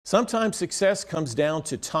Sometimes success comes down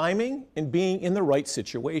to timing and being in the right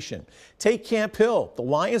situation. Take Camp Hill. The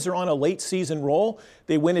Lions are on a late season roll.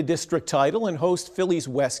 They win a district title and host Philly's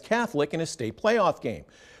West Catholic in a state playoff game.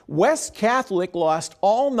 West Catholic lost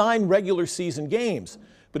all 9 regular season games,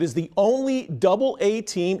 but is the only Double-A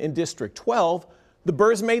team in District 12. The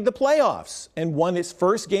Birds made the playoffs and won its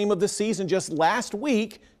first game of the season just last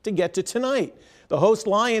week to get to tonight. The host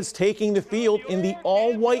Lions taking the field in the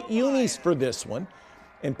all-white unis for this one.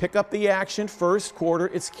 And pick up the action first quarter.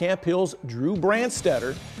 It's Camp Hill's Drew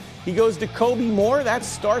Brandstetter. He goes to Kobe Moore. That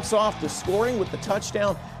starts off the scoring with the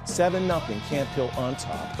touchdown. 7-0 Camp Hill on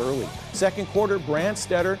top early. Second quarter,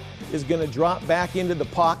 Brandstetter is going to drop back into the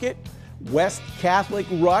pocket. West Catholic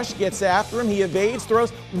rush gets after him. He evades,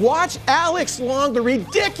 throws. Watch Alex Long, the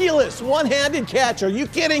ridiculous one-handed catch. Are you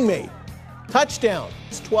kidding me? Touchdown.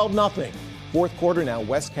 It's 12-0. Fourth quarter now,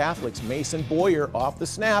 West Catholic's Mason Boyer off the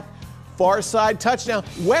snap. Far side touchdown.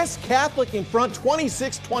 West Catholic in front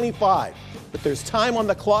 26-25. But there's time on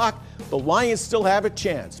the clock. The Lions still have a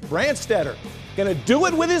chance. Brandstetter going to do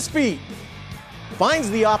it with his feet.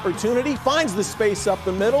 Finds the opportunity, finds the space up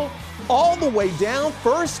the middle, all the way down,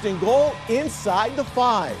 first and goal inside the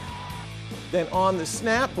 5. Then on the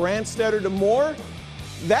snap, Brandstetter to Moore.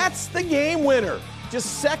 That's the game winner.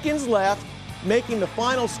 Just seconds left, making the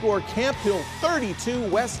final score Camp Hill 32,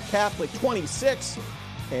 West Catholic 26.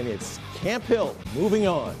 And it's Camp Hill moving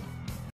on.